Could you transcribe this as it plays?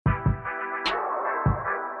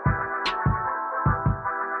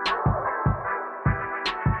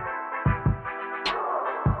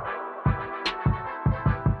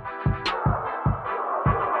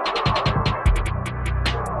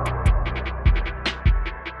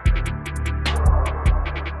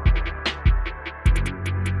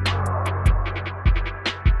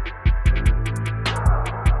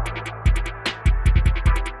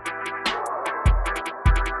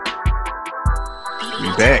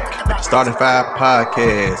back at the Starting Five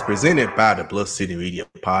Podcast, presented by the Bluff City Media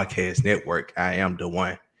Podcast Network. I am the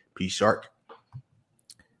one, P Shark.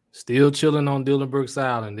 Still chilling on Dillon Brooks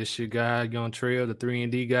Island. This your guy, Young Trail, the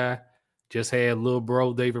 3&D guy. Just had little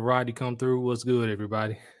bro David Roddy come through. What's good,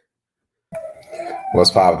 everybody?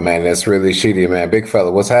 What's poppin', man? That's really shitty, man. Big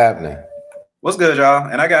fella, what's happening? What's good,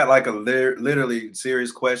 y'all? And I got like a literally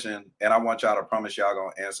serious question, and I want y'all to promise y'all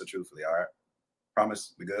gonna answer truthfully, all right?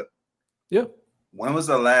 Promise? We good? Yep. When was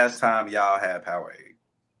the last time y'all had Powerade?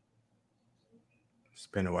 It's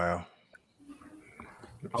been a while.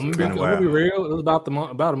 I'm gonna be real. It was about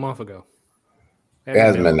a month ago. It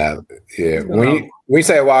hasn't been that. Yeah. When you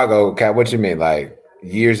say a while ago, Kat, what you mean? Like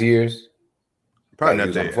years? Probably like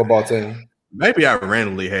not that. On the football team. Maybe I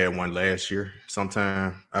randomly had one last year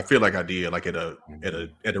sometime. I feel like I did, like at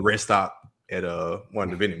a rest stop at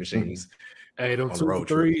one of the vending machines. Hey, those 2 for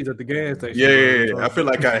 3s at the gas station. Yeah. I feel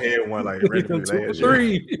like I had one like randomly 2 for last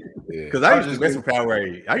 3. year. Because I used to mess with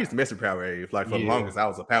Powerade. I used to mess with Powerade like for the longest. I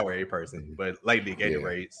was a Powerade person, but lately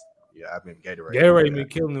Gatorades. Yeah, I've been Gatorade. Gatorade been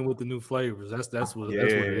killing it with the new flavors. That's what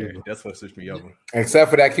it is. That's what switched me over.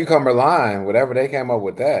 Except for that cucumber lime, whatever they came up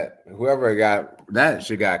with that. Whoever got that,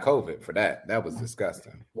 she got COVID for that. That was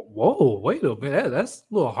disgusting. Whoa, wait a minute. That's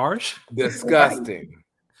a little harsh. Disgusting.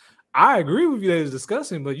 I agree with you that it's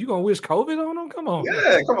disgusting, but you gonna wish COVID on them? Come on.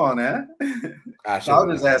 Yeah, come on, man. I was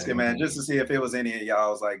just asking, man, just to see if it was any of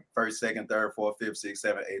y'all's like first, second, third, fourth, fifth, sixth,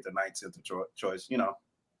 seventh, eighth, or ninth, tenth choice. You know,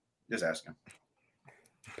 just asking.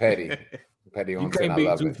 Petty you can't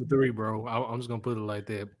beat 2 for 3, bro. I'm just gonna put it like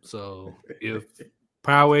that. So if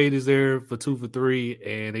Powerade is there for 2 for 3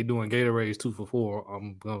 and they doing Gatorades 2 for 4,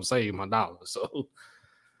 I'm gonna save my dollar. So,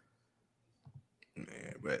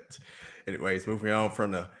 man, but anyways, moving on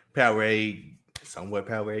from the Powerade, somewhat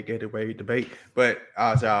Powerade Gatorade debate. But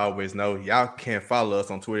as y'all always know, y'all can follow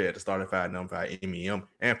us on Twitter at the Starting Five number MEM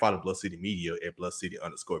and follow Bluff City Media at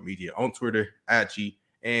BluffCity_media on Twitter, IG,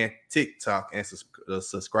 and TikTok, and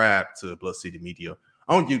subscribe to Bluff City Media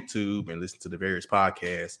on YouTube and listen to the various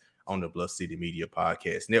podcasts on the Bluff City Media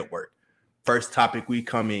Podcast Network. First topic we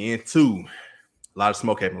coming into, a lot of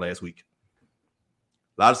smoke happened last week.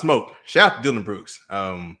 A lot of smoke. Shout out to Dillon Brooks.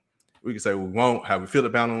 We can say we won't, how we feel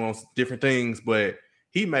about him on different things, but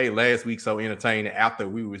he made last week so entertaining after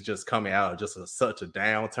we was just coming out of just such a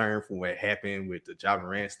downturn from what happened with the Ja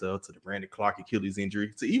Morant stuff to the Brandon Clark Achilles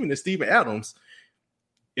injury to even the Steven Adams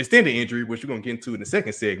extended injury, which we're going to get into in the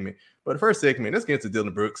second segment. But the first segment, let's get into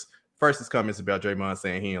Dillon Brooks. First, his comments about Draymond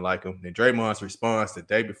saying he didn't like him. Then Draymond's response the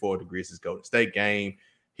day before the Grizzlies Golden State game.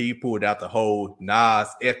 He pulled out the whole Nas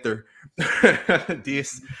Ether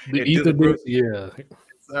diss. The Ether diss, yeah.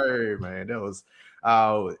 Sorry, man. That was,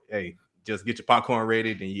 hey, just get your popcorn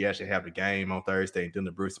ready. Then you actually have the game on Thursday. And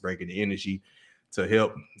Dillon Brooks breaking the energy to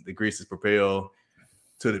help the Grizzlies propel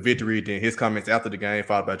to the victory. Then his comments after the game,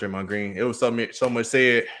 followed by Draymond Green. It was so much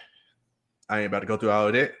said. I ain't about to go through all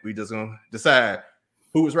of that. We just gonna decide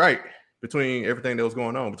who was right between everything that was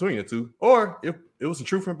going on between the two, or if it was the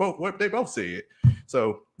truth in both what they both said.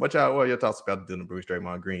 So, what are your thoughts about Dillon Brooks,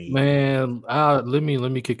 Draymond Green? Man, let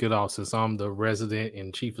me kick it off since I'm the resident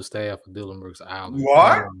and chief of staff of Dillon Brooks Island.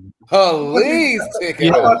 What? Police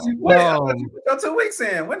ticket. 2 weeks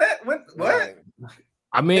in. When what?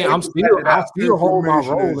 I mean, I still hold my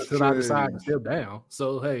role until I decide to step down.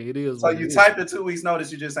 So hey, it is. So you typed the 2 weeks notice,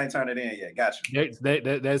 you just ain't turned it in yet. Gotcha.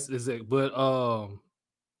 That's it. But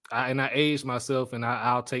I aged myself, and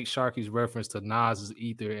I'll take Sharky's reference to Nas's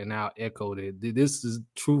Ether, and I'll echo that. This is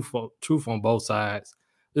truth on both sides.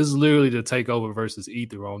 This is literally the takeover versus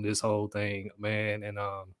Ether on this whole thing, man. And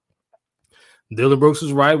Dillon Brooks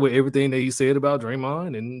was right with everything that he said about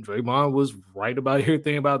Draymond, and Draymond was right about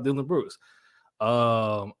everything about Dillon Brooks.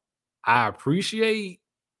 I appreciate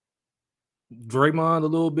Draymond a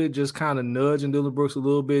little bit, just kind of nudging Dillon Brooks a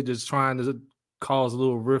little bit, just trying to cause a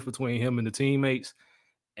little rift between him and the teammates.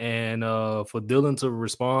 And for Dillon to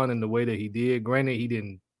respond in the way that he did, granted, he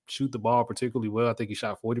didn't shoot the ball particularly well. I think he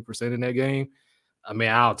shot 40% in that game. I mean,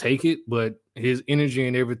 I'll take it, but his energy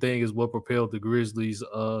and everything is what propelled the Grizzlies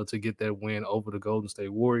to get that win over the Golden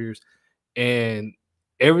State Warriors. And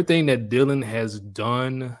everything that Dillon has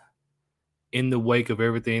done in the wake of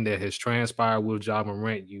everything that has transpired with Ja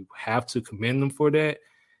Morant, you have to commend them for that.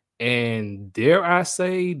 And dare I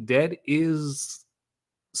say, that is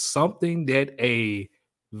something that a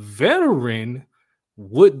veteran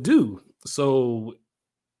would do. So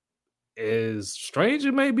as strange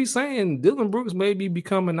it may be saying, Dillon Brooks may be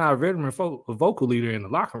becoming our veteran vocal leader in the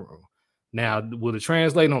locker room. Now, will it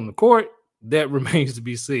translate on the court? That remains to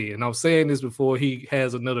be seen. And I'm saying this before he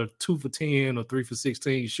has another 2 for 10 or 3 for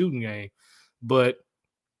 16 shooting game. But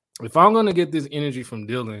if I'm gonna get this energy from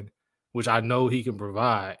Dillon, which I know he can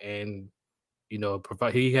provide, and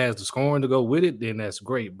he has the scoring to go with it, then that's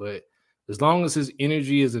great. But as long as his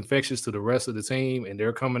energy is infectious to the rest of the team and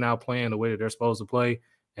they're coming out playing the way that they're supposed to play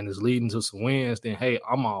and is leading to some wins, then hey,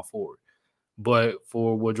 I'm all for it. But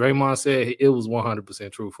for what Draymond said, it was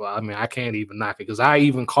 100% truthful. I mean, I can't even knock it because I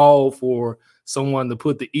even called for someone to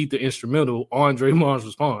put the Ether instrumental on Draymond's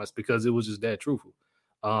response because it was just that truthful.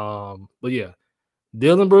 But yeah,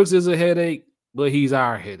 Dillon Brooks is a headache, but he's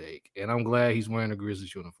our headache. And I'm glad he's wearing a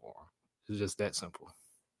Grizzlies uniform. It's just that simple.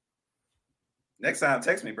 Next time,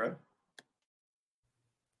 text me, bro.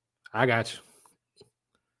 I got you.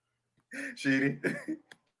 Sheedy.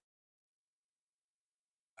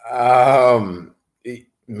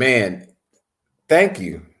 Man, thank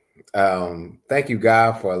you. Thank you,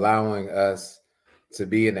 God, for allowing us to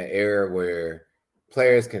be in an era where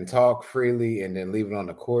players can talk freely and then leave it on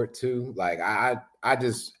the court too. Like I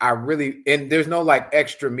really, and there's no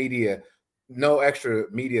extra media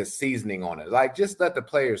seasoning on it. Like just let the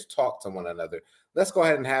players talk to one another. Let's go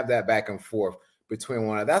ahead and have that back and forth between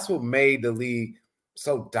one another. That's what made the league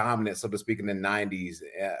so dominant, so to speak, in the 90s,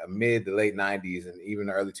 mid to late 90s, and even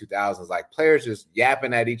the early 2000s. Like players just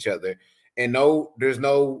yapping at each other, and there's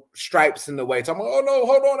no stripes in the way. Talking about, oh no,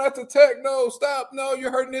 hold on, that's a tech. No, stop. No,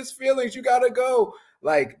 you're hurting his feelings. You gotta go.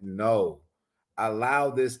 Like, no, allow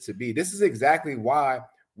this to be. This is exactly why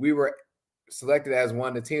we were selected as one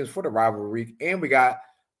of the teams for the rivalry, and we got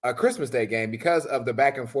a Christmas Day game because of the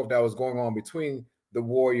back and forth that was going on between the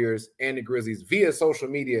Warriors and the Grizzlies via social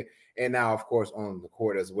media, and now, of course, on the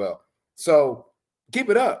court as well. So keep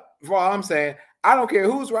it up. For all I'm saying, I don't care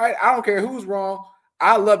who's right. I don't care who's wrong.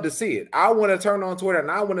 I love to see it. I want to turn on Twitter, and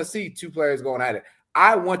I want to see two players going at it.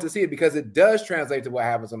 I want to see it because it does translate to what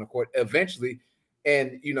happens on the court eventually.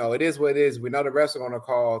 And, it is what it is. We know the refs are going to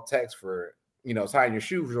call text for, tying your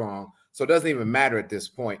shoes wrong. So it doesn't even matter at this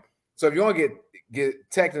point. So if you want to get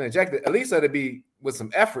teched and ejected, at least let it be with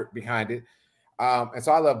some effort behind it. And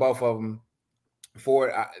so I love both of them for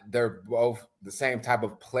it. They're both the same type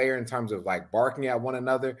of player in terms of barking at one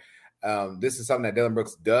another. This is something that Dillon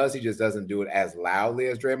Brooks does. He just doesn't do it as loudly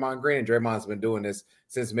as Draymond Green. And Draymond's been doing this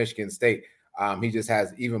since Michigan State. He just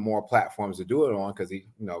has even more platforms to do it on because he,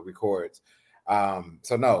 records.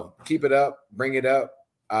 So no, keep it up, bring it up.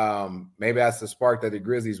 Maybe that's the spark that the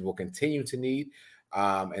Grizzlies will continue to need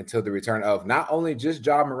until the return of not only just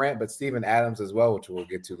Ja Morant, but Steven Adams as well, which we'll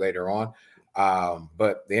get to later on.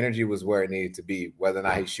 But the energy was where it needed to be, whether or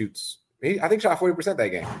not he shoots. I think shot 40% that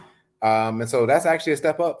game. And so that's actually a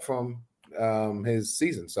step up from his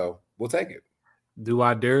season. So we'll take it. Do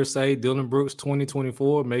I dare say Dillon Brooks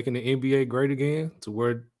 2024 making the NBA great again to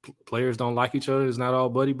where players don't like each other? It's not all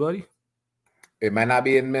buddy-buddy? It might not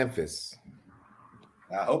be in Memphis.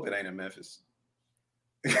 I hope it ain't in Memphis.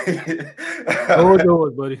 Go do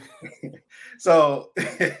it, buddy. So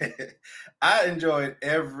I enjoyed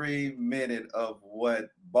every minute of what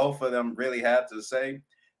both of them really have to say,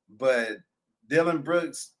 but Dillon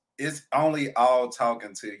Brooks is only all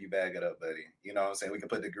talking till you bag it up, buddy. You know what I'm saying? We can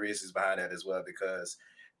put the Grizzlies behind that as well because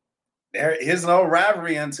there is no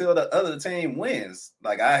rivalry until the other team wins.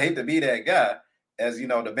 Like, I hate to be that guy, as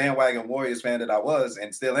the bandwagon Warriors fan that I was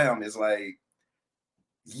and still am. It's like,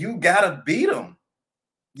 you gotta beat them.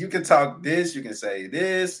 You can talk this, you can say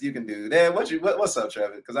this, you can do that. What's up,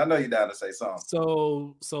 Trevor? Because I know you're down to say something.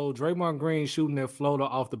 So Draymond Green shooting that floater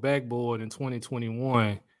off the backboard in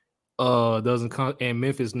 2021 and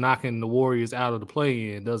Memphis knocking the Warriors out of the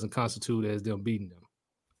play-in doesn't constitute as them beating them.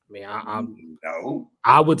 I mean,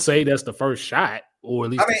 I would say that's the first shot, or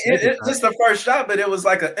at least it's just the first shot, but it was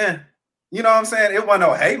like you know what I'm saying? It wasn't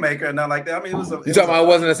no haymaker or nothing like that. I mean, it was. You talking about it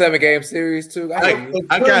wasn't a 7-game series too? I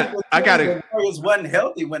got it. Warriors wasn't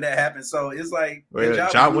healthy when that happened, so it's like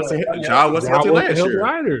Ja wasn't healthy last year.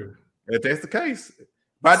 Either. If that's the case,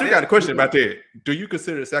 but I do got a question about that. Do you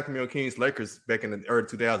consider the Sacramento Kings Lakers back in the early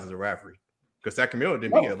 2000s a rivalry? Because Sacramento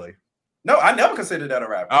didn't beat LA. No, I never considered that a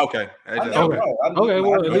rivalry. Okay. Well,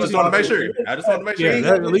 I just want to make sure.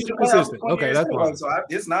 Yeah, at least you're consistent. Okay, that's fine. So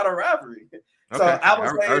it's not a rivalry. Okay. So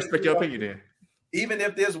I respect your opinion then. Even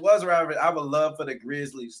if this was a rivalry, I would love for the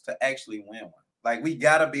Grizzlies to actually win one. Like, we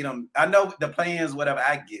gotta beat them. I know the plans, whatever.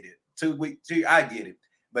 I get it. I get it.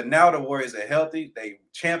 But now the Warriors are healthy. They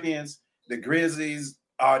champions. The Grizzlies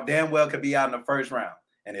are damn well could be out in the first round.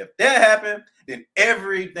 And if that happened, then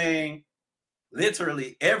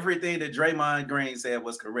literally everything that Draymond Green said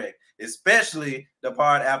was correct, especially the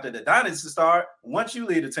part after the dynasty start. Once you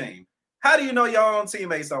lead a team, how do you know your own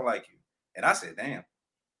teammates don't like you? And I said, damn.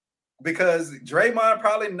 Because Draymond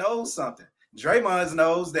probably knows something. Draymond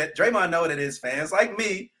know that his fans like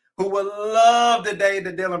me who will love the day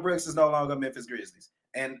that Dillon Brooks is no longer Memphis Grizzlies.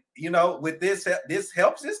 And, with this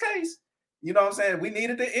helps this case. You know what I'm saying? We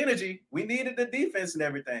needed the energy. We needed the defense and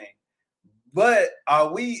everything. But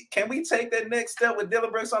can we take that next step with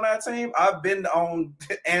Dillon Brooks on our team? I've been on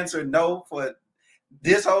answer no for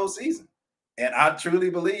this whole season. And I truly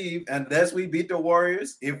believe, unless we beat the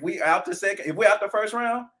Warriors, if we out the first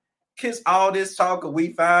round, kiss all this talk of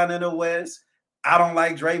we fine in the West. I don't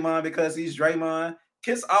like Draymond because he's Draymond.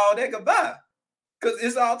 Kiss all that goodbye. Because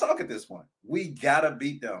it's all talk at this point. We gotta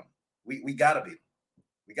beat them. We gotta beat them.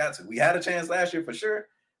 We got to. We had a chance last year for sure,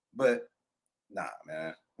 but nah,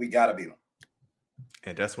 man. We gotta beat them.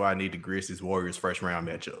 And that's why I need the Grizzlies Warriors first round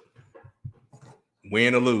matchup.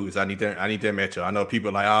 Win or lose, I need that matchup. I know people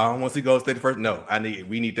are like, I don't want to see Golden State first. No,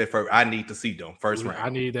 we need that first. I need to see them first round. I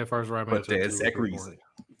need that first round matchup. But that's the exact reason.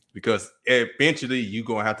 Because eventually you're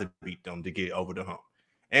gonna have to beat them to get over the hump.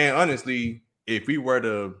 And honestly, if we were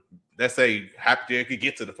to, let's say, hypothetically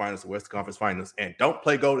get to the finals, the Western Conference Finals, and don't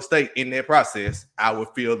play Golden State in that process, I would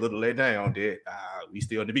feel a little let down that we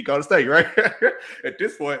still need to beat Golden State, right? At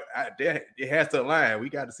this point, it has to align. We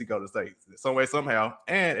got to see Golden State some way, somehow.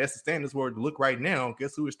 And as the standards were to look right now,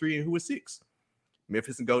 guess who is 3 and who is 6?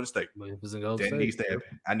 Memphis and Golden State. That needs to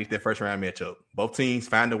happen. I need that first round matchup. Both teams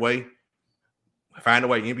find a way,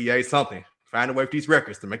 NBA something. Find a way for these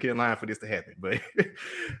records to make it in line for this to happen. But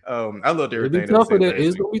I love everything.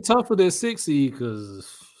 It's gonna be tough for that 6 seed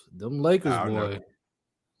because them Lakers,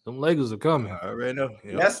 them Lakers are coming. I already know.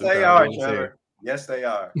 Yes, they are, Trevor. Yes, they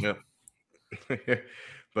are. Yeah.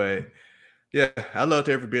 But yeah, I loved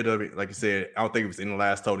every bit of it. Like I said, I don't think it was in the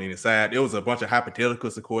last total inside. It was a bunch of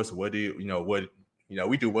hypotheticals, of course. We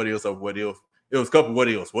do what else of what if. It was a couple what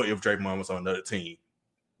ifs. What if Draymond was on another team?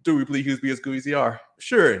 Do we believe he'll be as good as he are?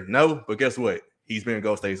 Sure, no, but guess what? He's been in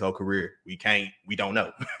Golden State his whole career. We don't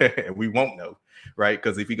know. We won't know, right?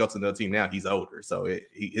 Because if he goes to another team now, he's older. So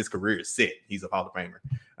his career is set. He's a Hall of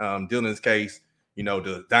Famer. Dillon's case,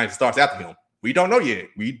 the dynasty starts after him. We don't know yet.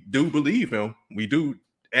 We do believe him. We do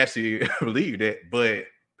actually believe that, but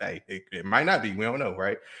hey, it might not be. We don't know,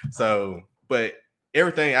 right? So, but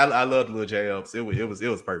everything, I love the little J-ups. It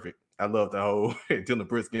was perfect. I love the whole Dillon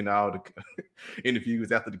Brooks getting all the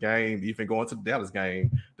interviews after the game, even going to the Dallas game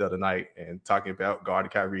the other night and talking about guarding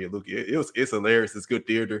Kyrie and Luka. It's hilarious. It's good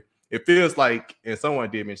theater. It feels like, and someone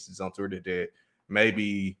did mention this on Twitter, that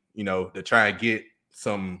maybe, to try and get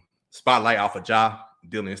some spotlight off of Ja,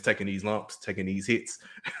 Dillon is taking these lumps, taking these hits.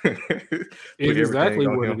 It's exactly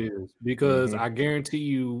what it is. Because I guarantee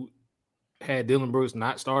you, had Dillon Brooks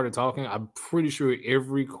not started talking, I'm pretty sure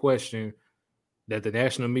every question that the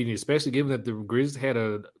national media, especially given that the Grizzlies had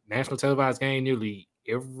a national televised game nearly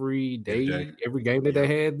every day, every game that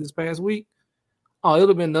they had this past week, it would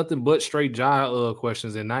have been nothing but straight Ja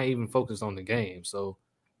questions and not even focused on the game. So,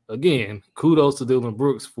 again, kudos to Dillon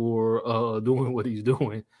Brooks for doing what he's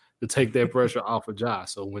doing to take that pressure off of Ja.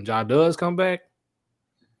 So when Ja does come back,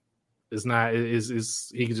 he can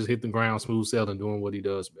just hit the ground smooth sailing doing what he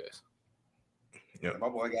does best. Yeah. My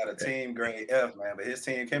boy got a team grade F, man, but his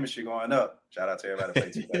team chemistry going up. Shout out to everybody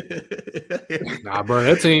that plays today. Nah, bro,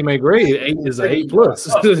 that team ain't great. It is an A+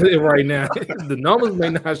 right now. The numbers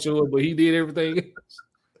may not show up, but he did everything else.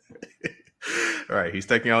 All right, he's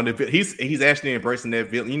taking on the he's actually embracing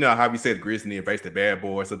that villain. You know how we said Grizzlies embrace the bad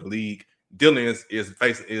boys of the league. Dillon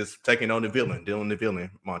is taking on the villain. Dillon the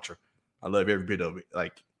villain mantra. I love every bit of it.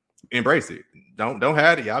 Like, embrace it. Don't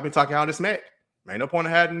hide it. Y'all been talking all this smack. Ain't no point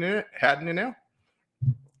of hiding it now.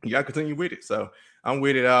 You gotta continue with it. So I'm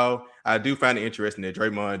with it all. I do find it interesting that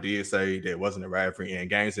Draymond did say that it wasn't a rivalry and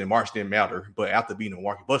games in March didn't matter. But after beating the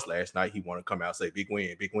Milwaukee Bucks last night, he wanted to come out and say big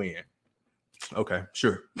win, big win. Okay,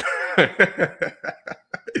 sure.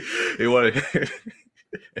 He wanted.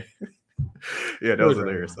 Yeah, that was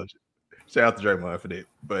hilarious. So, shout out to Draymond for that.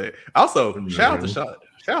 But also shout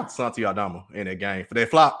out to Santi Aldama in that game for that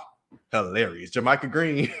flop. Hilarious. Jamaica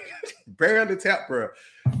Green barely tapped, bro.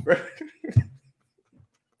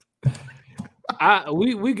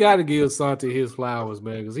 We got to give Santi his flowers,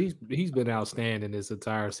 man, because he's been outstanding this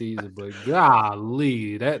entire season. But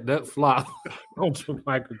golly, that flop on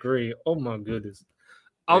Jamaica Green, oh my goodness!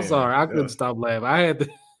 I'm sorry, I couldn't stop laughing. I had to,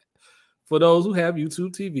 for those who have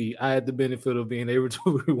YouTube TV, I had the benefit of being able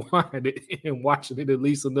to rewind it and watching it at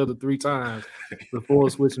least another 3 times before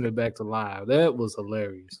switching it back to live. That was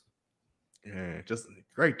hilarious. Yeah, just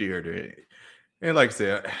great theater. And like I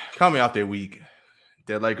said, coming out that week,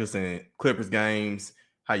 that Lakers and Clippers games,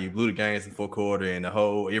 how you blew the games in 4th quarter and the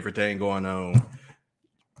whole everything going on,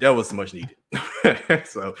 that was much needed.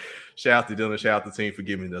 So shout out to Dylan, shout out to the team for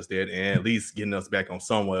giving us that and at least getting us back on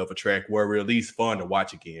somewhat of a track where we're at least fun to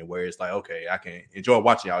watch again, where it's like, okay, I can enjoy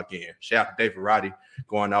watching y'all again. Shout out to David Roddy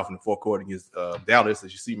going off in the fourth quarter against Dallas.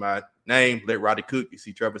 As you see my name, let Roddy cook. You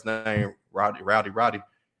see Trevor's name, Roddy.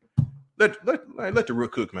 Let the real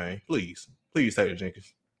cook, man. Please, Taylor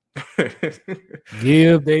Jenkins.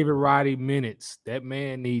 Give David Roddy minutes. That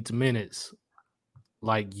man needs minutes.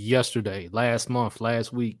 Like yesterday, last month,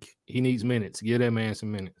 last week, he needs minutes. Give that man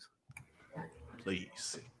some minutes,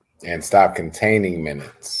 please. And stop containing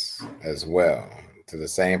minutes as well. To the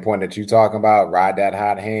same point that you're talking about, ride that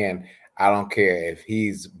hot hand. I don't care if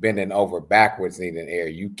he's bending over backwards needing air.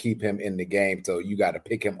 You keep him in the game, so you got to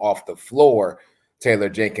pick him off the floor, Taylor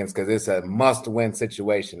Jenkins, because it's a must-win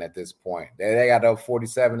situation at this point. They got up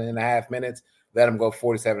 47 and a half minutes. Let them go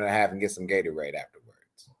 47 and a half and get some Gatorade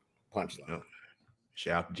afterwards. Punchline.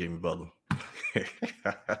 Shout out to Jimmy Butler.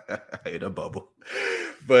 I hate a bubble.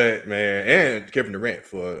 But, man, and Kevin Durant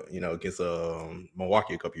for, against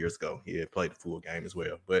Milwaukee a couple years ago. He had played the full game as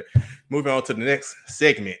well. But moving on to the next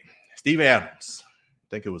segment, Steven Adams. I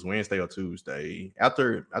think it was Wednesday or Tuesday.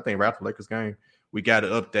 After the Lakers game, we got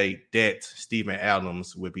an update that Steven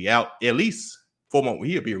Adams would be out at least 4 months.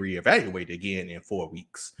 He'll be reevaluated again in 4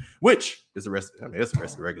 weeks, which is that's the rest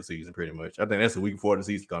of the regular season pretty much. I think that's the week before the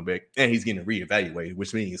season comes back, and he's getting reevaluated,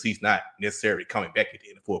 which means he's not necessarily coming back at the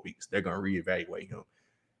end of 4 weeks. They're going to reevaluate him.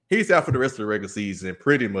 He's out for the rest of the regular season,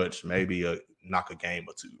 pretty much maybe knock a game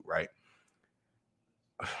or two, right?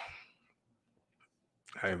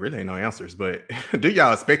 I really ain't no answers, but do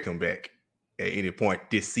y'all expect him back at any point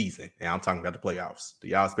this season? And I'm talking about the playoffs. Do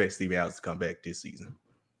y'all expect Steven Adams to come back this season?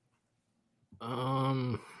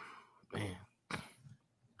 Man,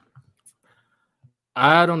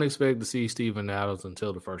 I don't expect to see Steven Adams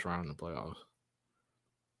until the first round of the playoffs.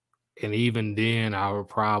 And even then, I would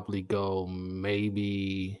probably go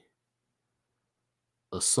maybe,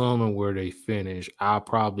 assuming where they finish, I'll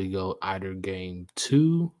probably go either game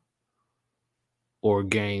 2 or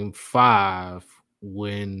game 5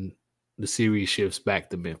 when the series shifts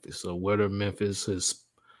back to Memphis. So whether Memphis has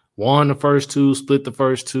won the first 2, split the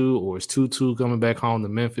first 2, or it's 2-2 coming back home to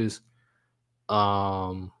Memphis,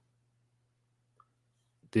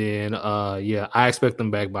 then I expect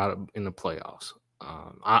them back in the playoffs.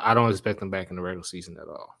 I don't expect them back in the regular season at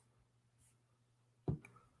all.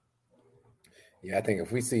 Yeah, I think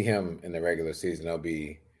if we see him in the regular season, it'll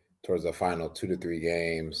be towards the final 2 to 3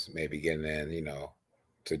 games, maybe getting in,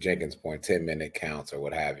 to Jenkins' point, 10-minute counts or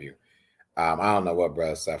what have you. I don't know what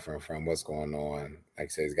brother's suffering from, what's going on. Like I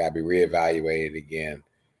said, he's got to be reevaluated again.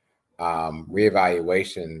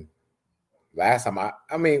 Reevaluation. Last time,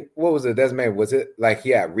 what was it? Desmond, was it like he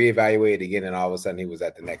had reevaluated again and all of a sudden he was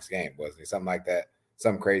at the next game, wasn't he? Something like that.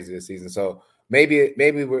 Something crazy this season. So maybe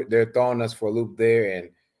they're throwing us for a loop there, and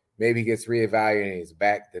maybe he gets reevaluated and he's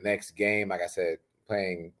back the next game. Like I said,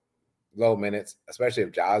 playing low minutes, especially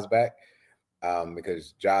if Ja's back,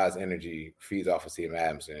 because Ja's energy feeds off of Steven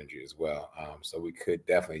Adams' energy as well. So we could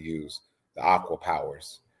definitely use the aqua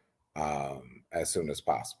powers as soon as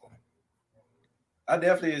possible. I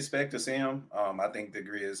definitely expect to see him. I think the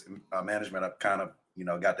Grizz management have kind of,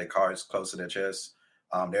 got their cards close to their chest.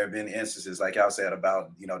 There have been instances, like y'all said,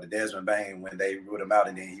 about, the Desmond Bane when they ruled him out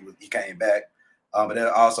and then he came back. But there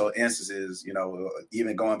are also instances,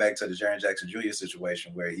 even going back to the Jaren Jackson Jr.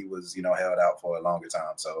 situation where he was, held out for a longer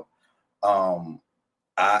time. So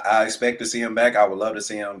I expect to see him back. I would love to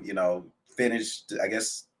see him, finish, I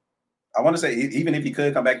guess. I want to say even if he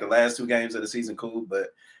could come back the last 2 games of the season, cool. But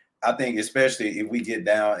I think especially if we get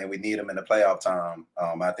down and we need him in the playoff time,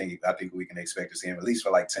 I think we can expect to see him at least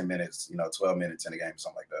for like 10 minutes, 12 minutes in a game,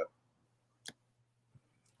 something like that.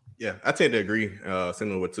 Yeah, I tend to agree. Similar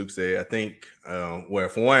to what Tuk said. I think,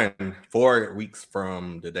 for one, 4 weeks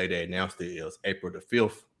from the day they announced it was April the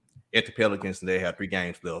 5th at the Pelicans, and they have 3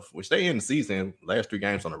 games left, which they end the season, last 3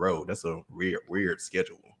 games on the road. That's a weird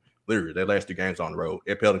schedule. Literally, their last 3 games on the road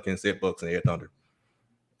at Pelicans, at Bucks, and at Thunder.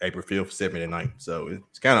 April 5th, 7th, and 9th. So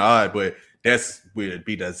it's kind of odd, but that's would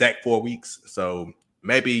be the exact 4 weeks. So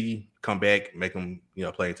maybe come back, make them,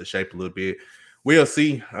 play into shape a little bit. We'll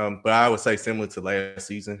see. But I would say similar to last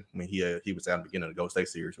season when he was out at the beginning of the Golden State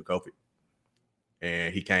series with COVID.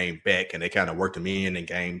 And he came back and they kind of worked him in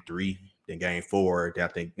game 3, then game 4. I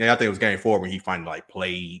think it was game 4 when he finally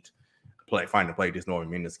played this Norman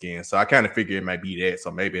minutes again. So I kind of figured it might be that. So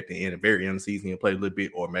maybe at the very end of the season he'll play a little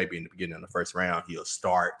bit, or maybe in the beginning of the first round he'll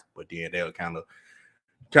start, but then they'll kind of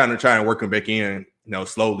try and work him back in,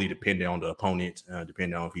 slowly, depending on the opponent,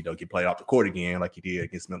 depending on if he don't get played off the court again like he did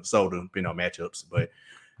against Minnesota, depending on matchups. But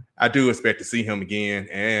I do expect to see him again,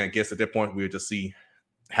 and I guess at that point we'll just see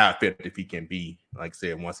how effective he can be. Like I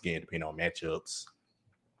said, once again, depending on matchups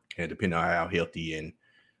and depending on how healthy and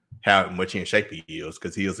how much in shape he is,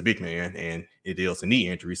 because he is a big man and it is a knee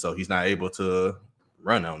injury, so he's not able to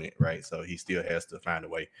run on it, right? So he still has to find a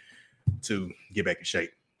way to get back in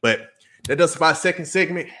shape. But that does it for our second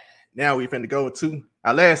segment. Now we're going to go to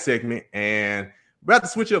our last segment, and we're about to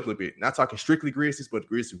switch up a little bit. Not talking strictly Grizzlies, but the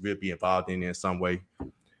Grizzlies will be involved in it in some way.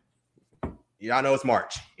 Y'all know it's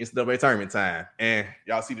March. It's NCAA tournament time. And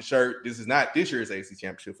y'all see the shirt. This is not this year's AAC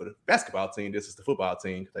championship for the basketball team. This is the football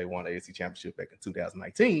team. They won the AAC championship back in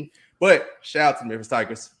 2019. But shout out to the Memphis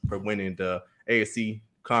Tigers for winning the AAC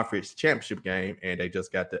conference championship game. And they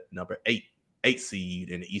just got the number 8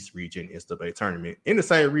 seed in the East region NCAA tournament in the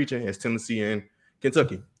same region as Tennessee and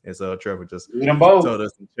Kentucky, as Trevor just told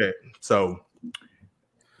us in chat. So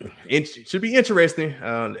it should be interesting.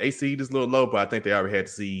 The 8 seed is a little low, but I think they already had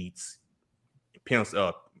the seeds pinned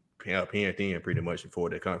in pretty much before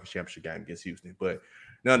the conference championship game against Houston. But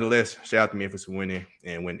nonetheless, shout out to Memphis for winning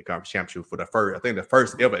and winning the conference championship for the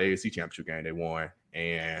first ever AAC championship game they won,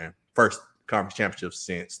 and first conference championship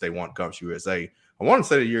since they won the Conference USA. I want to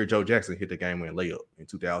say the year Joe Jackson hit the game-winning layup in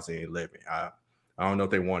 2011. I don't know if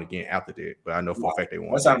they won again after that, but I know for a fact they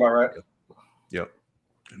won. That sounds about right. Yep.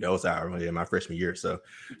 That was my freshman year. So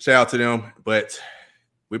shout out to them. But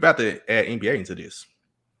we're about to add NBA into this.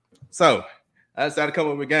 So I decided to come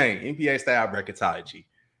up with a game, NBA style bracketology.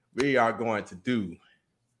 We are going to do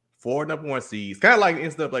 4 number 1 seeds, kind of like the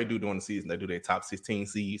NCAA do during the season. They do their top 16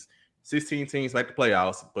 seeds. 16 teams make the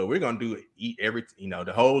playoffs, but we're going to do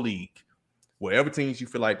the whole league. Whatever teams you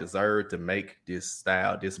feel like deserve to make this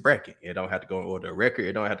bracket. It don't have to go in order of record.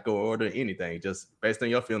 It don't have to go in order of anything. Just based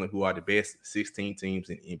on your feeling, who are the best 16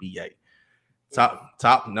 teams in NBA.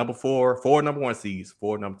 Top number 4 number 1 seeds,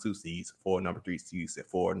 4 number 2 seeds, 4 number 3 seeds, and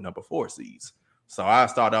 4 number 4 seeds. So I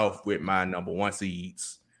start off with my number 1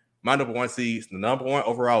 seeds. My number 1 seeds, the number 1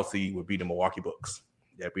 overall seed would be the Milwaukee Bucks.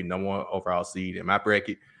 That'd be the number 1 overall seed in my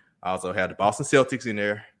bracket. I also have the Boston Celtics in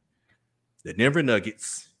there, the Denver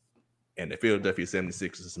Nuggets, and the Philadelphia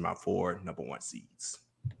 76ers is my 4 number 1 seeds.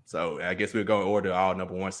 So I guess we'll go in order all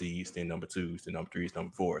number 1 seeds, then number 2s, then number 3s,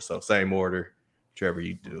 number 4s. So same order. Trevor,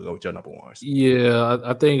 you go with your number 1s. Yeah,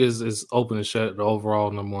 I think it's open and shut. The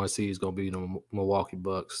overall number 1 seed is going to be the Milwaukee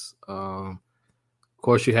Bucks. Of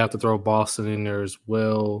course, you have to throw Boston in there as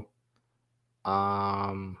well.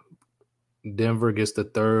 Denver gets the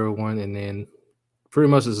 3rd one, and then pretty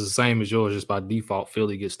much it's the same as yours. Just by default,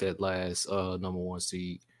 Philly gets that last number 1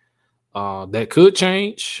 seed. That could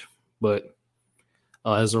change, but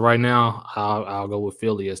as of right now, I'll go with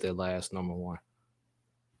Philly as that last number 1.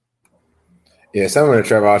 Yeah, similar to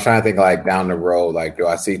Trevor, I was trying to think like down the road, like do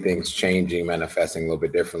I see things changing, manifesting a little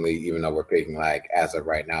bit differently, even though we're picking like as of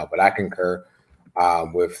right now. But I concur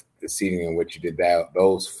with the seating in which you did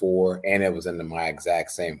those 4, and it was in my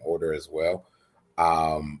exact same order as well.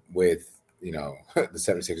 With the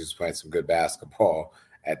 76ers playing some good basketball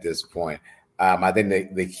at this point. I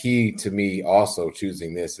think the key to me also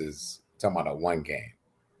choosing this is talking about a 1 game.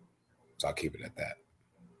 So I'll keep it at that.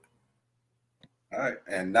 All right.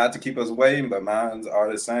 And not to keep us waiting, but mine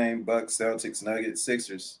are the same. Bucks, Celtics, Nuggets,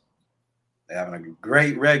 Sixers. They're having a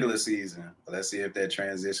great regular season. But let's see if they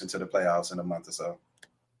transition to the playoffs in a month or so.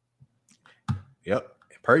 Yep.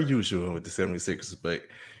 Per usual with the 76ers, but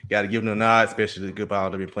got to give them a nod, especially the good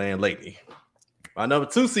ball they've been playing lately. My number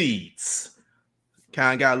 2 seeds.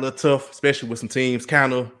 Kind of got a little tough, especially with some teams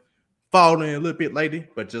kind of falling a little bit lately.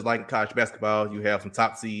 But just like in college basketball, you have some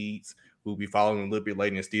top seeds who will be falling a little bit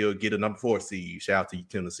later and still get a number 4 seed. Shout out to you,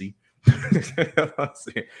 Tennessee. For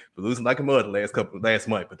losing like a mud last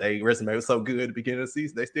month, but they resume was so good at the beginning of the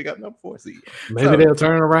season, they still got number 4 seed. Maybe they'll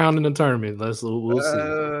turn around in the tournament. We'll see.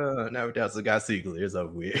 Now without Scott Siegler, it's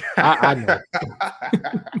over with. I know.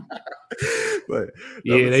 But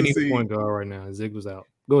yeah, they need a point guard right now. Ziegler's out.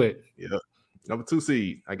 Go ahead. Yeah. Number 2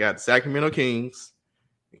 seed, I got the Sacramento Kings,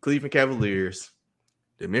 the Cleveland Cavaliers.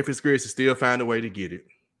 The Memphis Grizzlies still find a way to get it.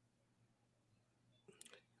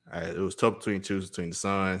 It was tough between the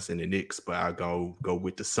Suns and the Knicks, but I'll go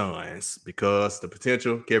with the Suns because the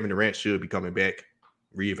potential Kevin Durant should be coming back,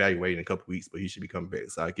 reevaluating in a couple weeks, but he should be coming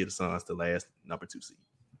back. So I get the Suns the last number 2 seed.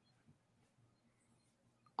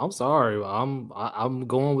 I'm sorry, I'm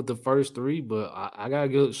going with the first 3, but I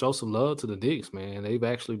gotta show some love to the Knicks, man. They've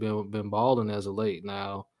actually been balling as of late.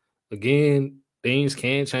 Now, again, things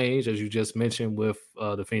can change, as you just mentioned, with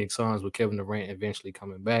the Phoenix Suns, with Kevin Durant eventually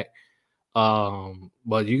coming back.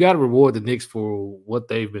 But you got to reward the Knicks for what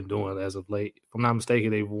they've been doing as of late. If I'm not mistaken,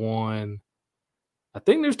 they've won. I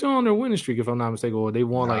think they're still on their winning streak. If I'm not mistaken, or they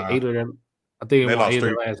won like 8 of their. I think they won 8 of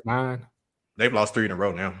the last 9. They've lost 3 in a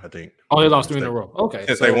row now, I think. Oh, they lost 3 in a row. Okay.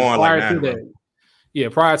 Since they won like 9 in a row. Yeah,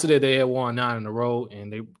 prior to that, they had won 9 in a row,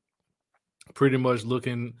 and they pretty much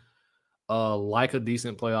looking like a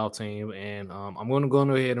decent playoff team. And I'm going to go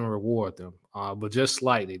ahead and reward them, but just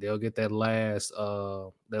slightly. They'll get that last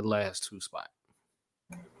 2 spot.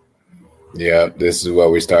 Yeah, this is where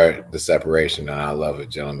we start the separation, and I love it,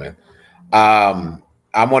 gentlemen. I'm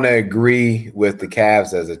going to agree with the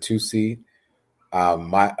Cavs as a 2 seed.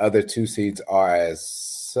 My other 2 seeds are as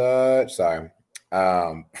such. Sorry.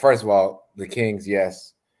 First of all, the Kings,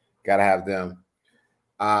 yes, got to have them.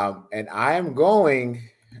 And I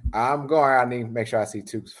need to make sure I see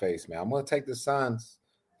Tuke's face, man. I'm going to take the Suns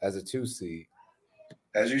as a 2 seed.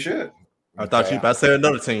 As you should. I thought you about to say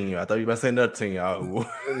another team.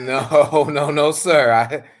 No,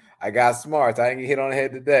 sir. I got smart. I didn't get hit on the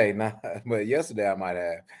head today, but yesterday I might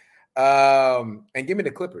have. And give me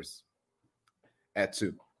the Clippers at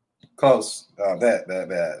 2. Close. Bet.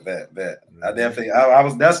 I definitely. I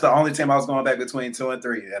was. That's the only team I was going back between 2 and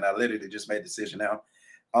 3, and I literally just made the decision now.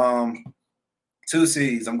 2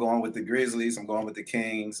 seeds. I'm going with the Grizzlies. I'm going with the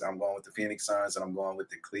Kings. I'm going with the Phoenix Suns, and I'm going with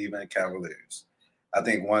the Cleveland Cavaliers. I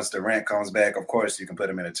think once Durant comes back, of course, you can put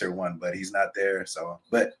him in a tier 1, but he's not there. So,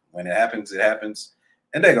 but when it happens,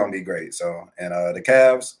 and they're gonna be great. So, and the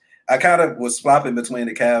Cavs, I kind of was flopping between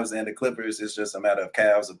the Cavs and the Clippers. It's just a matter of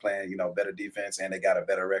Cavs are playing, better defense, and they got a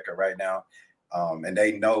better record right now. And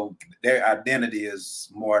they know their identity is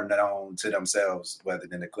more known to themselves rather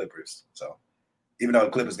than the Clippers. So, even though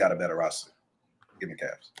the Clippers got a better roster, give me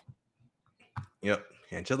Cavs. Yep.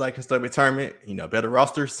 And just like in the retirement, better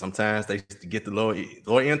rosters, sometimes they get the lower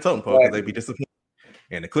end totem pole because they be disappointed.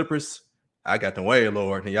 And the Clippers, I got them way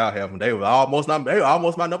lower than y'all have them. They were almost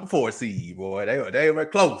my number 4 seed, boy. They were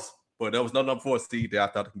close, but there was no number 4 seed that I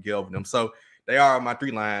thought I could get over them. So they are on my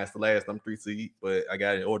 3 lines, the last number 3 seed. But I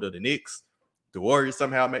got in order the Knicks, the Warriors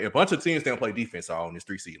somehow made a bunch of teams don't play defense on this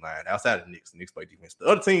 3 seed line outside of the Knicks. The Knicks play defense. The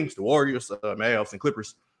other teams, the Warriors, Mavs, and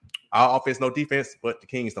Clippers, all offense, no defense, but the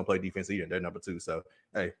Kings don't play defense either. They're number 2. So,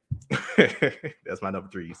 hey, that's my number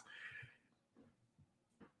 3s.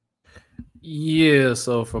 Yeah,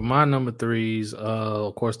 so for my number 3s,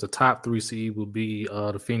 of course, the top 3 seed would be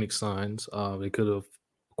the Phoenix Suns. They could have,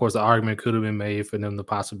 of course, the argument could have been made for them to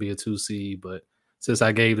possibly be a 2 seed, but since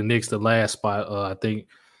I gave the Knicks the last spot, I think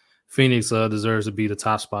Phoenix deserves to be the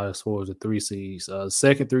top spot as far as the 3 seeds. The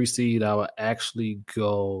second 3 seed, I would actually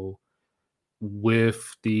go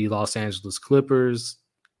with the Los Angeles Clippers.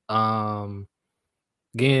 Again,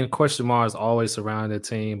 question marks always surround the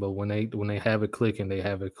team, but when they have it clicking, they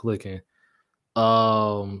have it clicking.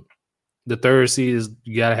 The third seed is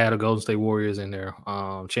you gotta have the Golden State Warriors in there.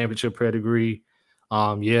 Championship pedigree.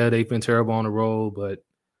 Yeah, they've been terrible on the road, but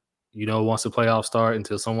once the playoffs start,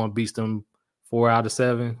 until someone beats them 4 out of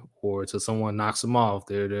 7, or until someone knocks them off,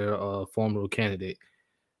 they're a formidable candidate.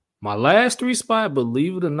 My last 3 spot,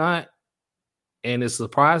 believe it or not, and it's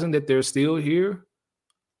surprising that they're still here,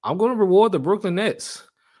 I'm going to reward the Brooklyn Nets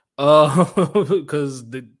because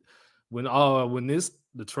when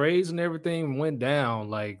the trades and everything went down,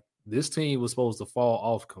 like this team was supposed to fall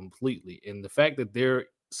off completely, and the fact that they're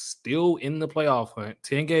still in the playoff hunt,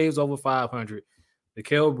 10 games over 500,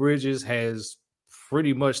 Mikal Bridges has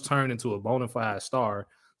pretty much turned into a bona fide star,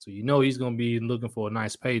 so he's going to be looking for a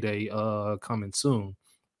nice payday coming soon.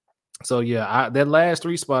 So yeah, that last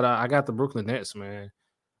 3 spot, I got the Brooklyn Nets, man.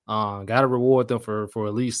 Got to reward them for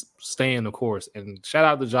at least staying the course, and shout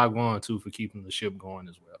out to Jaguar too for keeping the ship going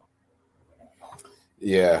as well.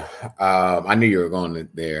 Yeah, I knew you were going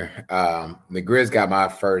there. The Grizz got my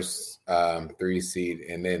first 3 seed,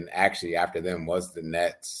 and then actually after them was the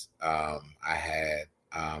Nets. I had,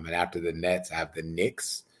 and after the Nets, I have the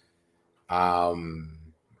Knicks. And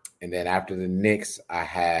then after the Knicks, I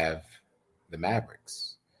have the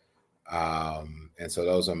Mavericks. And so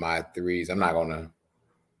those are my 3s. I'm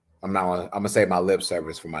gonna save my lip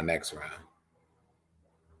service for my next round.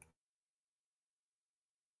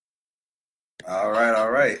 All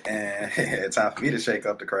right. And time for me to shake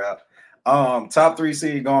up the crowd. Top 3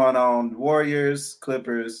 seed going on: Warriors,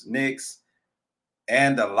 Clippers, Knicks,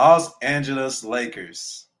 and the Los Angeles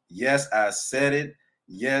Lakers. Yes, I said it.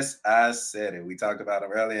 We talked about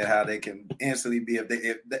them earlier, how they can instantly be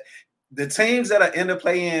the teams that are in the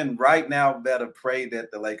play-in right now better pray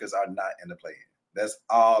that the Lakers are not in the play-in. That's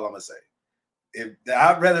all I'm gonna say. If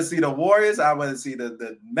I'd rather see the Warriors, I'd rather see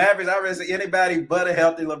the Mavericks, I'd rather see anybody but a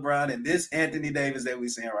healthy LeBron and this Anthony Davis that we're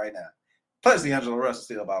seeing right now. Plus, D'Angelo Russell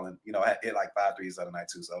still balling, hit like 5 threes the other night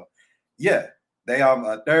too. So, yeah, they are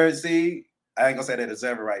a 3rd seed. I ain't gonna say they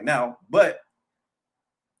deserve it right now, but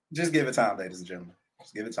just give it time, ladies and gentlemen.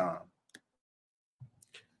 Just give it time.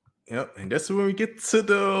 Yep, and that's when we get to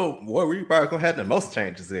the what we probably gonna have the most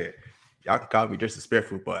changes at. Y'all can call me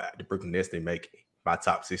disrespectful, but the Brooklyn Nets didn't make my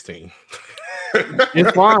top 16.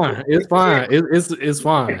 It's fine. It's fine. It's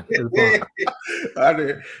fine. It's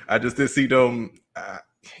fine. I just didn't see them.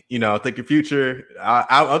 Thinking future.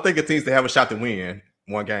 I'm thinking teams that have a shot to win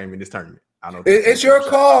one game in this tournament. I don't. It's your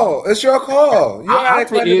call. It's your call.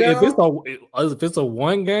 If it's a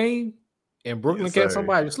one game and Brooklyn catch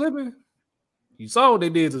somebody slipping, you saw what they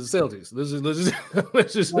did to the Celtics.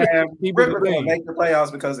 Let's just keep Brooklyn make the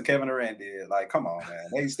playoffs because of Kevin Durant did. Like, come on, man.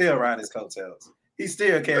 They still riding his coattails. He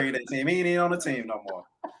still carrying that team. He ain't even on the team no more.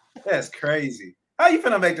 That's crazy. How you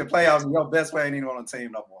finna make the playoffs and your best player ain't even on the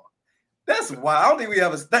team no more? That's wild. I don't think we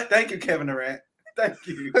ever. Thank you, Kevin Durant. Thank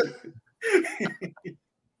you.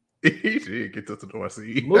 He did get to the North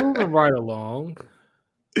seed. Moving right along.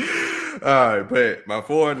 All right, but my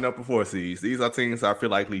 4 and number 4 seeds. These are teams I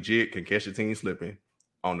feel like legit can catch a team slipping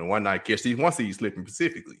on the one night. Catch these 1 seed slipping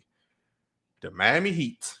specifically. The Miami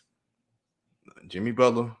Heat, Jimmy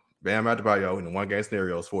Butler, Bam Adebayo in the 1-game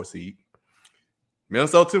scenarios 4 seed.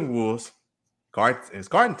 Minnesota Timberwolves.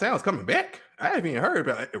 Carlton Towns coming back. I haven't even heard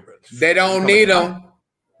about it. They don't need him.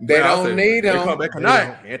 They don't need him. They come back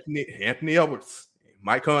tonight. Anthony Edwards,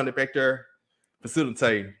 Mike Conley back there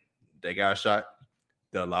facilitating. They got a shot.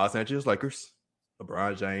 The Los Angeles Lakers,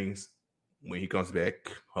 LeBron James, when he comes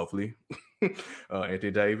back, hopefully.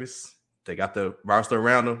 Anthony Davis. They got the roster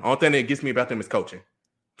around them. Only thing that gets me about them is coaching.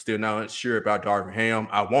 Still not sure about Darvin Ham.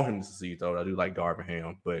 I want him to succeed, though. I do like Darvin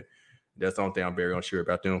Ham, but that's the only thing I'm very unsure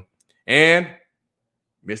about them. And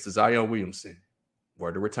Mr. Zion Williamson,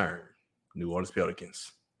 where to return. New Orleans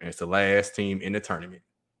Pelicans. And it's the last team in the tournament.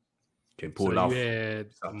 Can pull it off. You had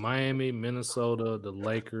Miami, Minnesota, the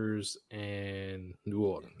Lakers, and New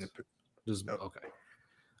Orleans. Okay.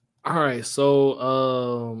 All right.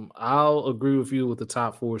 So I'll agree with you with the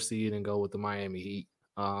top 4 seed and go with the Miami Heat.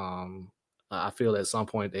 I feel at some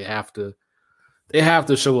point they have to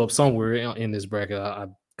show up somewhere in this bracket. I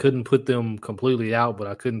couldn't put them completely out, but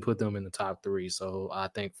I couldn't put them in the top 3. So I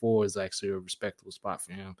think 4 is actually a respectable spot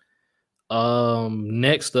for him.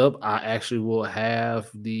 Next up, I actually will have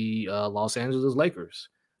the Los Angeles Lakers.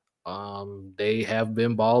 They have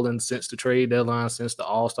been balling since the trade deadline, since the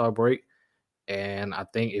All-Star break. And I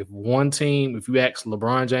think if you ask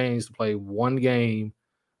LeBron James to play one game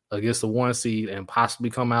against the 1 seed and possibly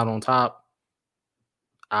come out on top,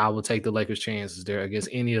 I will take the Lakers' chances there against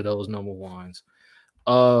any of those number 1s.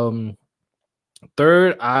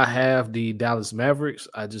 Third, I have the Dallas Mavericks.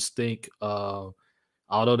 I just think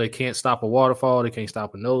although they can't stop a waterfall, they can't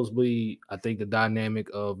stop a nosebleed, I think the dynamic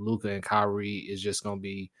of Luka and Kyrie is just going to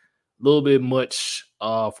be a little bit much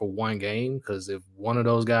for one game, because if one of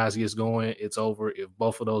those guys gets going, it's over. If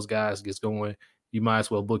both of those guys gets going, you might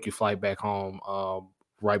as well book your flight back home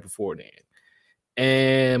right before then.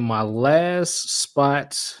 And my last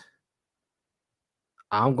spot,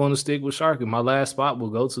 I'm going to stick with Sharky. My last spot will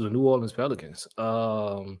go to the New Orleans Pelicans.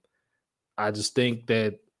 I just think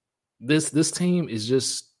that this team is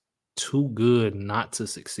just too good not to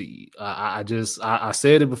succeed. I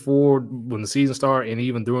said it before when the season started and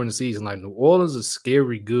even during the season, like New Orleans is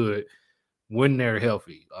scary good when they're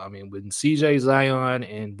healthy. I mean, when CJ Zion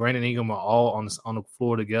and Brandon Ingram are all on the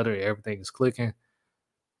floor together, everything is clicking.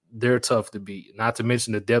 They're tough to beat. Not to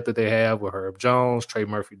mention the depth that they have with Herb Jones, Trey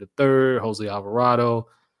Murphy III, Jose Alvarado.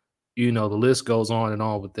 The list goes on and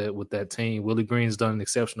on with that team. Willie Green's done an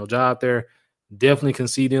exceptional job there. Definitely can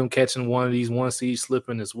see them catching one of these 1 seeds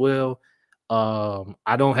slipping as well.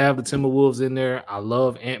 I don't have the Timberwolves in there. I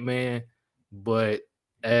love Ant-Man, but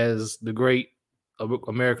as the great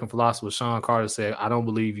American philosopher Sean Carter said, I don't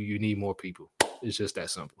believe you need more people. It's just that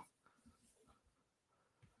simple.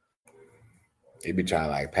 He'd be trying to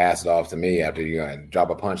like pass it off to me after you drop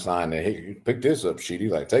a punchline and hey, you pick this up, Sheedy.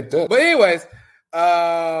 Like, take that. But anyways,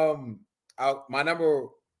 my number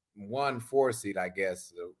 1 4 seed, I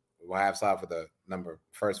guess, we'll have side for the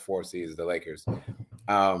first 4 seeds, the Lakers.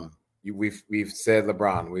 We've said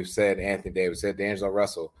LeBron, we've said Anthony Davis, said D'Angelo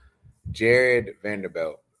Russell, Jared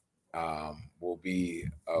Vanderbilt will be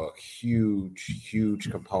a huge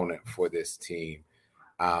component for this team.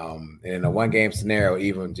 And in a 1-game scenario,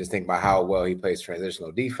 even just think about how well he plays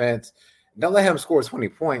transitional defense. Don't let him score 20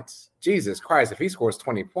 points. Jesus Christ, if he scores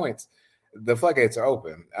 20 points, the floodgates are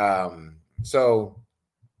open. So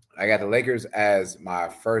I got the Lakers as my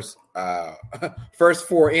first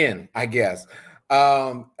 4 in, I guess.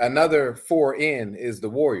 Another 4 in is the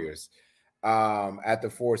Warriors at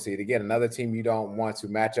the 4 seed. Again, another team you don't want to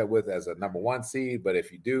match up with as a number 1 seed, but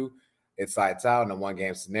if you do, it lights out in a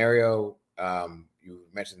 1-game scenario. You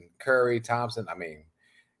mentioned Curry, Thompson. I mean,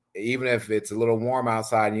 even if it's a little warm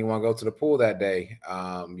outside and you want to go to the pool that day,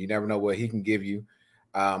 you never know what he can give you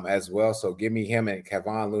as well. So give me him, and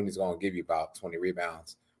Kevon Looney's going to give you about 20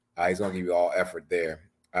 rebounds. He's going to give you all effort there.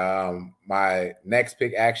 My next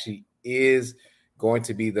pick actually is going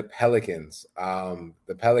to be the Pelicans.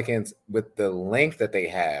 The Pelicans, with the length that they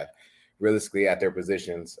have, realistically at their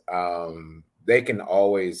positions, they can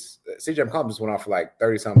always. CJ McCollum just went off for like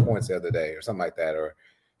 30-some points the other day or something like that, or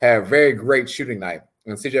had a very great shooting night.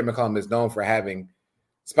 And CJ McCollum is known for having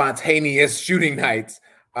spontaneous shooting nights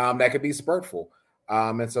that could be spurtful.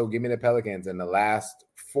 And so give me the Pelicans. And the last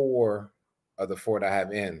 4 of the 4 that I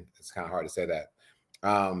have in, it's kind of hard to say that,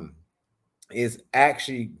 is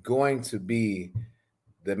actually going to be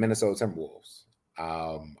the Minnesota Timberwolves.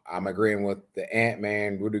 I'm agreeing with the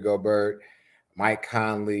Ant-Man, Rudy Gobert, Mike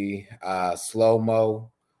Conley, Slow-Mo.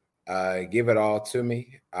 Give it all to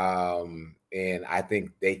me. And I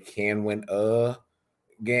think they can win a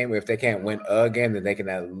game. If they can't win a game, then they can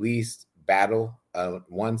at least battle a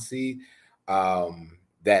 1 seed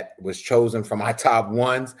that was chosen from my top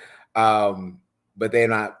ones. But they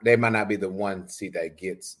might not be the 1 seed that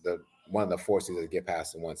gets one of the 4 seeds that get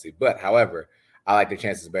past the 1 seed. But however, I like the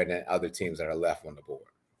chances better than other teams that are left on the board.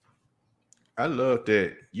 I love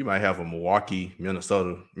that you might have a Milwaukee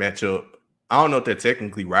Minnesota matchup. I don't know if they're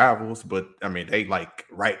technically rivals, but I mean they like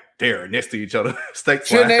right there next to each other.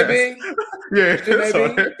 Shouldn't they be? Yeah.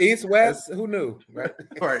 Shouldn't they be? East, West, who knew? Right.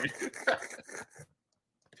 Right.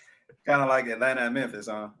 Kind of like Atlanta and Memphis,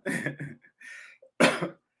 huh?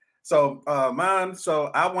 So mine. So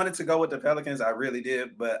I wanted to go with the Pelicans. I really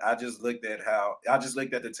did, but I just looked at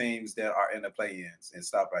the teams that are in the play-ins and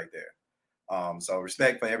stopped right there. So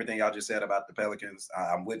respect for everything y'all just said about the Pelicans.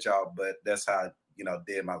 I'm with y'all, but that's how I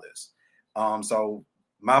did my list. So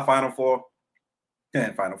my final four,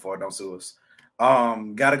 don't sue us.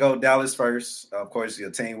 Gotta go Dallas first. Of course,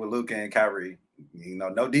 your team with Luka and Kyrie.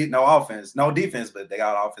 No offense, no defense, but they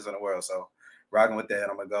got offense in the world. So rocking with that.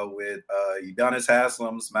 I'm gonna go with Udonis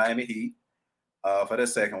Haslem's Miami Heat for the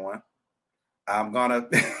second one. I'm gonna.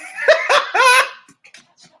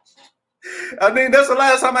 I mean, that's the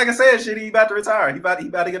last time I can say it. Shit, he about to retire. He about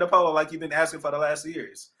to get a polo like you've been asking for the last 2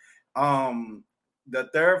 years. The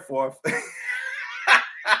third, fourth.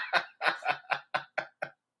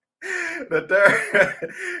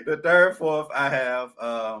 The third, fourth, I have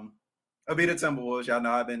I'll be the Timberwolves. Y'all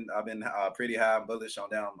know I've been pretty high and bullish on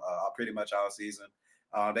them pretty much all season.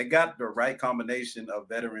 They got the right combination of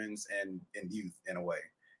veterans and youth in a way.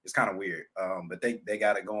 It's kind of weird, but they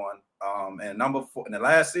got it going. And number 4 in the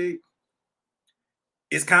last seed,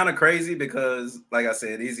 it's kind of crazy because, like I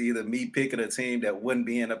said, it's either me picking a team that wouldn't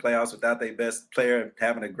be in the playoffs without their best player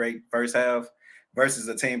having a great first half versus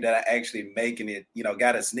a team that are actually making it,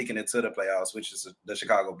 got it sneaking into the playoffs, which is the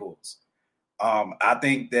Chicago Bulls. I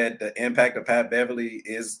think that the impact of Pat Beverly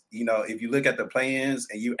is, if you look at the play-ins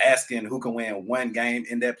and you asking who can win 1 game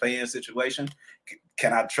in that play-in situation,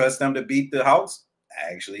 can I trust them to beat the Hawks?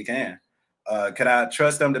 I actually can. Can I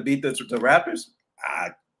trust them to beat the Raptors? I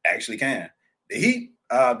actually can. The Heat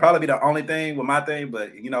probably be the only thing with my thing,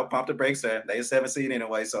 but, pump the brakes there. They're 7 seed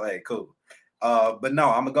anyway, so, hey, cool. But no,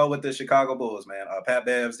 I'm going to go with the Chicago Bulls, man. Pat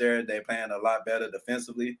Bev's there. They're playing a lot better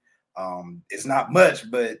defensively. It's not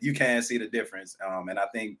much, but you can see the difference. And I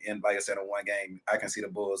think, like I said, in 1 game, I can see the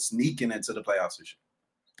Bulls sneaking into the playoffs this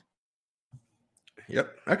Yep,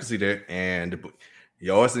 year. I can see that. And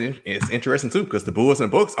it's interesting too because the Bulls and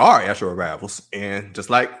Bucks are actual rivals, and just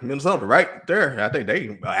like Minnesota, right there, I think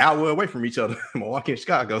they are hour away from each other, Milwaukee and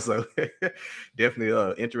Chicago. So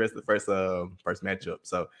definitely interesting first matchup.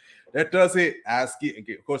 So that does it.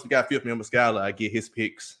 Of course, we got fifth member Skylar. I get his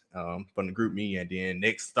picks from the group me, and then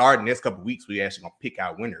next couple of weeks, we actually gonna pick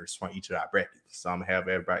our winners from each of our brackets. So I'm gonna have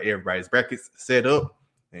everybody's brackets set up,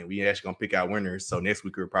 and we actually gonna pick our winners. So next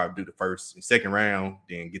week we'll probably do the first and second round,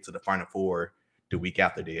 then get to the final 4 the week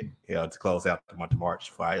after that, to close out the month of March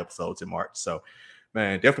for our episodes in March. So,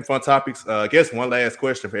 man, definitely fun topics. I guess one last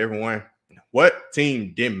question for everyone: what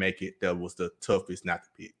team didn't make it that was the toughest not to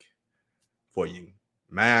pick for you?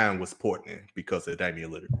 Mine was Portland because of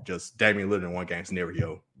Damian Lillard. Just Damian Lillard in 1 game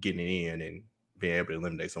scenario, getting it in and being able to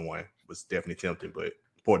eliminate someone was definitely tempting, but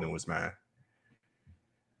Portland was mine.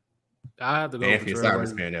 I have to go with the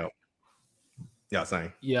Trailblazers. Yeah,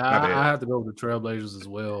 same. Yeah, I have to go with the Trailblazers as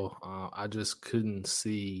well. I just couldn't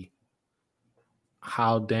see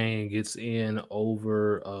how Dame gets in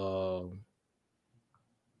over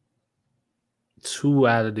 2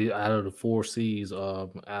 out of the 4 seeds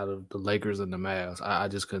out of the Lakers and the Mavs. I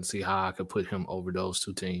just couldn't see how I could put him over those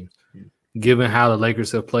 2 teams. Given how the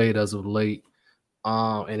Lakers have played as of late,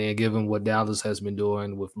 And then given what Dallas has been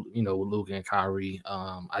doing with with Luka and Kyrie,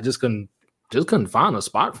 I just couldn't find a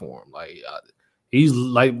spot for him. Like he's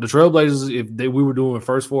like the Trailblazers. If we were doing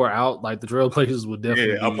first four out, like the Trailblazers would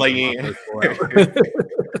definitely a play in.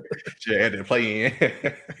 Yeah, to play in.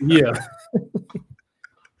 Yeah.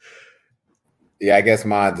 Yeah, I guess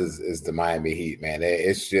mine is the Miami Heat, man.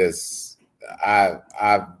 It's just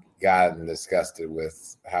I've gotten disgusted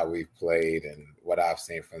with how we've played and what I've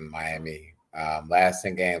seen from Miami. Last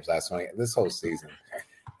 10 games, this whole season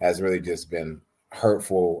has really just been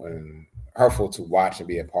hurtful to watch and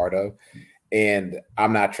be a part of. And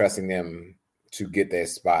I'm not trusting them to get their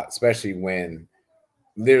spot, especially when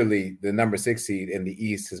literally the number 6 seed in the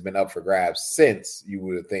East has been up for grabs since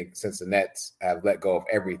the Nets have let go of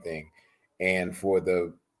everything. And for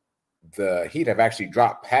the Heat have actually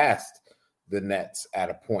dropped past the Nets at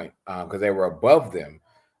a point because they were above them.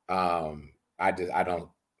 I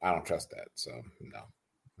don't trust that. So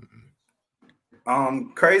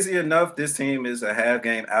no. Crazy enough, this team is a half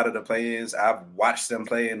game out of the play-ins. I've watched them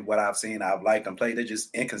play, and what I've seen, I've liked them play. They're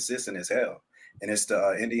just inconsistent as hell. And it's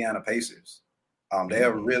the Indiana Pacers.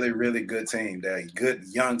 They're a really, really good team. They're a good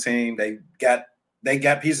young team. They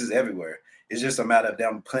got pieces everywhere. It's just a matter of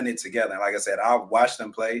them putting it together. And like I said, I've watched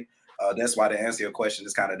them play. That's why, to answer your question,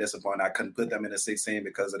 is kind of disappointing. I couldn't put them in the 16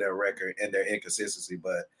 because of their record and their inconsistency,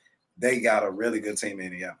 but they got a really good team in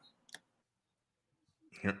Indiana.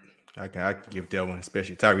 Yep. I can give that one,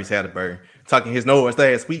 especially Tyrese Halliburton talking his nose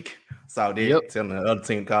last week. Saw that, telling the other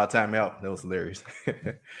team to call timeout. That was hilarious.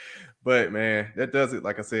 But man, that does it.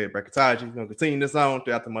 Like I said, Bracketoology is going to continue this on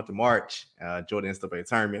throughout the month of March. Jordan NCAA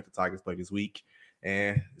tournament, the Tigers play this week,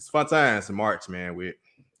 and it's fun times in March, man. With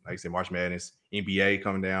like I said, March Madness, NBA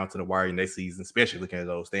coming down to the wire in their season, especially looking at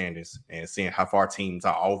those standings and seeing how far teams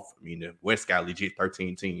are off. I mean, the West got legit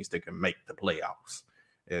 13 teams that can make the playoffs.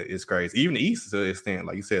 It's crazy. Even the East to an extent,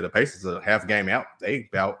 like you said, the Pacers are half a game out. They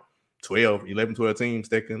about 12 teams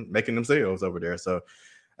that can making themselves over there. So,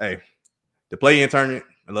 hey, the play-in tournament,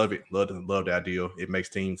 I love it. Love the idea. It makes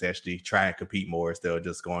teams actually try and compete more instead of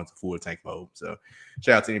just going to full tank mode. So,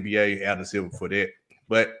 shout out to NBA, Adam Silver for that.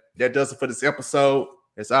 But that does it for this episode.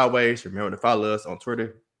 As always, remember to follow us on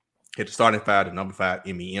Twitter. Hit the starting 5, the number 5,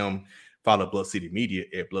 MEM. Follow Blood City Media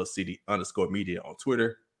at BloodCity_media on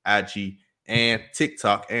Twitter, IG, and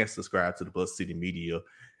TikTok, and subscribe to the Blood City Media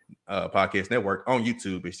podcast network on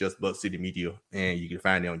YouTube. It's just Blood City Media, and you can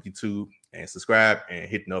find it on YouTube and subscribe and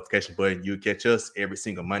hit the notification button. You'll catch us every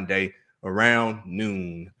single Monday around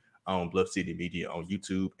noon on Blood City Media on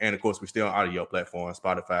YouTube. And of course, we're still on audio platforms,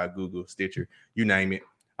 Spotify, Google, Stitcher, you name it.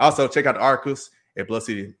 Also, check out the articles at Blood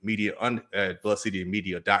City Media at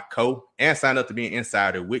bloodcitymedia.co and sign up to be an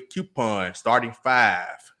insider with coupon starting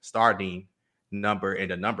number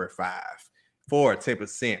and the number 5 for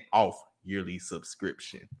 10% off yearly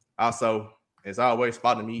subscription. Also, as always,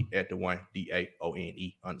 follow me at the one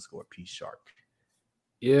DAONE_P Shark.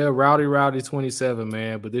 Yeah, Rowdy 27,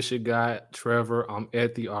 man. But this your guy, Trevor. I'm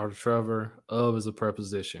at the Art of Trevor. Of is a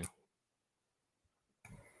preposition.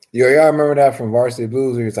 Yo, y'all remember that from Varsity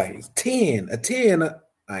Blues? Where it's like, it's 10, a 10.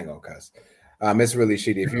 I ain't gonna cuss. It's really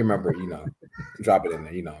shitty. If you remember, drop it in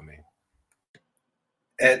there. You know what I mean.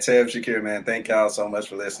 At Tab Shakir, man. Thank y'all so much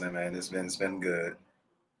for listening, man. It's been good.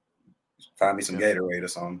 Find me some Gatorade or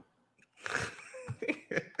something.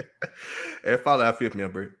 And follow our 5th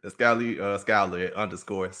member, the Skyler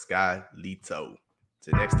 _Skylito.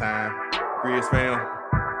 Till next time, Grizz fam.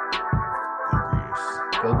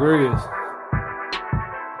 Go Grizz. Go Grizz.